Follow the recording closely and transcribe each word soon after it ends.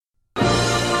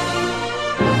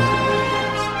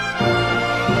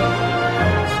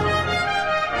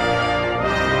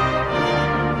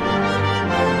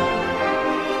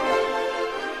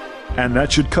and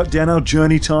that should cut down our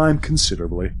journey time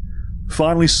considerably.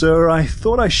 Finally, sir, I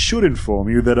thought I should inform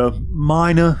you that a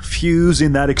minor fuse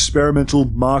in that experimental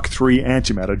Mark III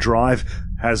antimatter drive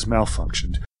has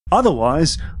malfunctioned.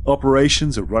 Otherwise,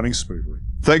 operations are running smoothly.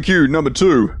 Thank you, number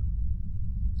 2.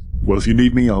 Well, if you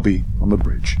need me, I'll be on the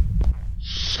bridge.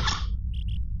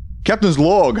 Captain's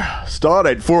log,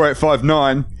 stardate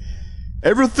 4859.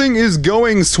 Everything is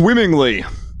going swimmingly.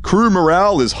 Crew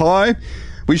morale is high.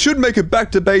 We should make it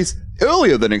back to base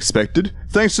earlier than expected,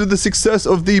 thanks to the success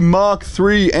of the Mark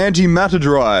III antimatter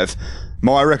drive.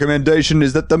 My recommendation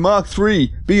is that the Mark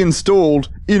III be installed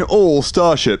in all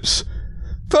starships.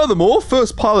 Furthermore,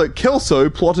 First Pilot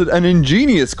Kelso plotted an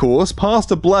ingenious course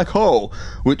past a black hole,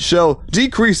 which shall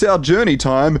decrease our journey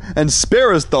time and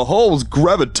spare us the hole's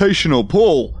gravitational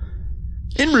pull.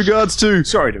 In regards to...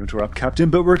 Sorry to interrupt, Captain,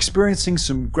 but we're experiencing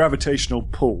some gravitational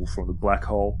pull from the black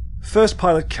hole. First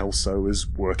Pilot Kelso is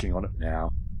working on it now.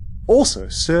 Also,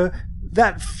 sir,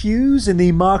 that fuse in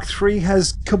the Mark III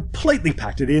has completely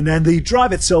packed it in, and the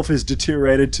drive itself is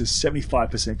deteriorated to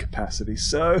 75% capacity,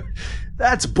 so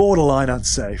that's borderline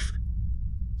unsafe.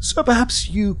 So perhaps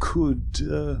you could,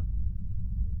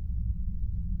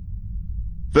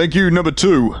 Thank you, number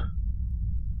 2.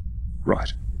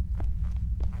 Right.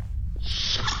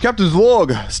 Captain's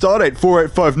log, stardate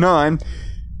 4859.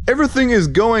 Everything is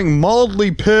going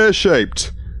mildly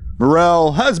pear-shaped.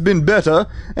 Morale has been better,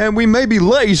 and we may be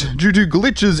late due to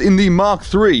glitches in the Mark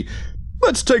III.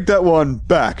 Let's take that one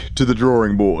back to the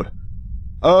drawing board.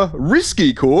 A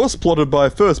risky course plotted by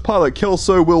First Pilot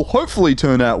Kelso will hopefully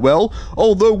turn out well,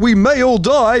 although we may all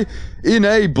die in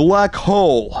a black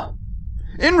hole.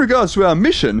 In regards to our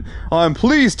mission, I'm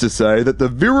pleased to say that the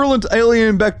virulent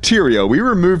alien bacteria we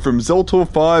removed from Zeltor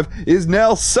 5 is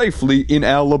now safely in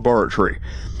our laboratory.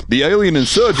 The alien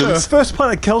insurgents... First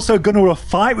Pilot Kelso got into a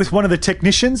fight with one of the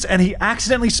technicians, and he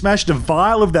accidentally smashed a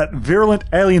vial of that virulent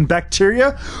alien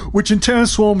bacteria, which in turn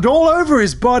swarmed all over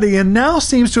his body and now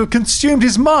seems to have consumed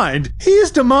his mind. He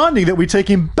is demanding that we take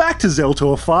him back to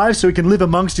Zeltor 5 so he can live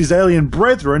amongst his alien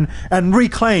brethren and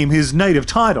reclaim his native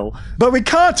title. But we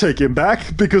can't take him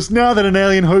back, because now that an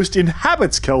alien host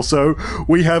inhabits Kelso,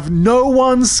 we have no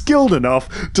one skilled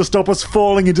enough to stop us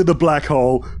falling into the black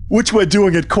hole, which we're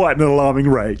doing at quite an alarming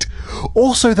rate.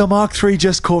 Also, the Mark III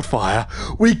just caught fire.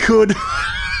 We could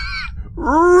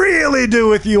really do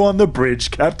with you on the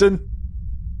bridge, Captain.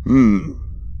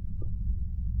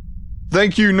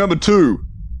 Thank you, number 2.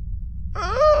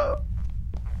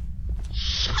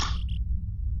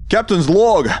 Captain's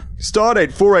log,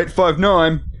 stardate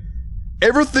 4859.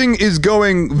 Everything is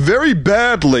going very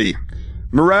badly.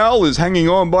 Morale is hanging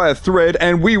on by a thread,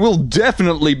 and we will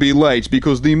definitely be late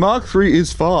because the Mark III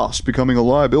is fast becoming a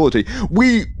liability.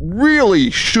 We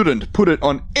really shouldn't put it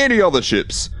on any other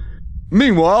ships.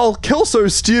 Meanwhile, Kelso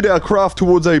steered our craft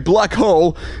towards a black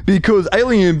hole because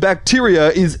alien bacteria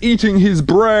is eating his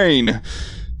brain.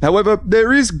 However,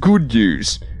 there is good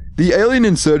news. The alien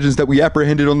insurgents that we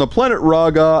apprehended on the planet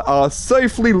Raga are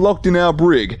safely locked in our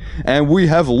brig, and we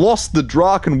have lost the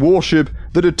Draken warship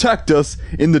that attacked us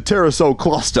in the Terrasol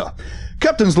cluster.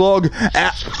 Captain's log...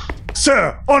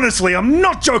 Sir, honestly, I'm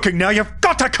not joking now. You've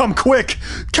got to come quick.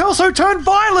 Kelso turned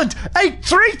violent, ate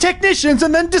 3 technicians,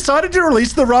 and then decided to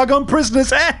release the Ragon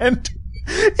prisoners, and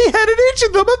he handed each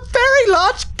of them a very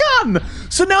large gun.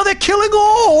 So now they're killing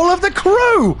all of the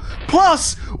crew.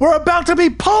 Plus, we're about to be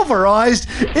pulverized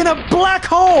in a black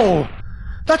hole.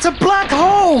 That's a black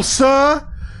hole, sir.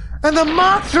 And the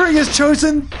Mark III has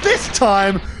chosen this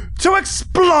time to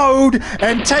explode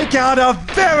and take out a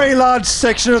very large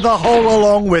section of the hole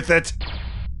along with it.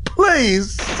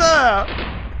 Please, sir.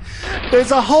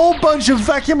 There's a whole bunch of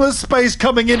vacuumless space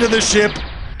coming into the ship.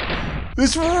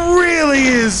 This really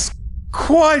is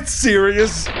quite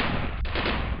serious.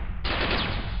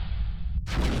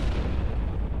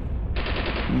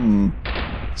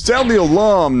 Sound the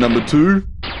alarm, number 2.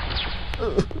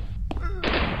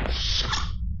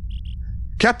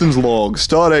 Captain's log,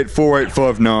 stardate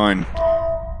 4859.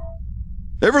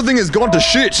 Everything has gone to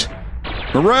shit.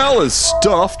 Morale is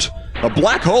stuffed. A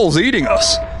black hole's eating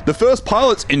us. The first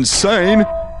pilot's insane.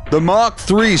 The Mark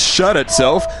III shut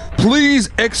itself. Please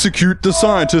execute the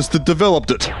scientists that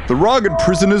developed it. The rugged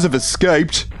prisoners have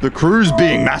escaped. The crew's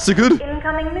being massacred.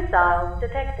 Incoming missiles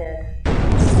detected.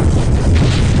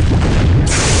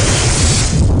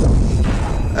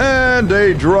 And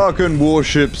a Draken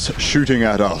warship's shooting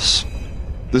at us.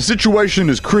 The situation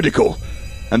is critical,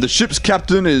 and the ship's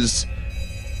captain is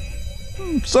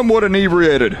somewhat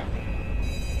inebriated.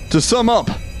 To sum up,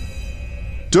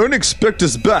 don't expect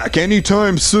us back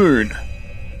anytime soon.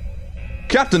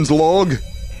 Captain's log,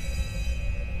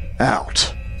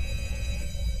 out.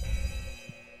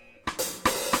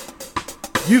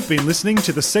 You've been listening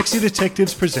to The Sexy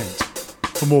Detectives Present.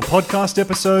 For more podcast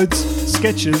episodes,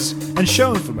 sketches, and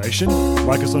show information,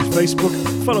 like us on Facebook,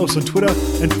 follow us on Twitter,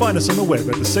 and find us on the web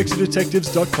at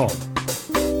thesexydetectives.com.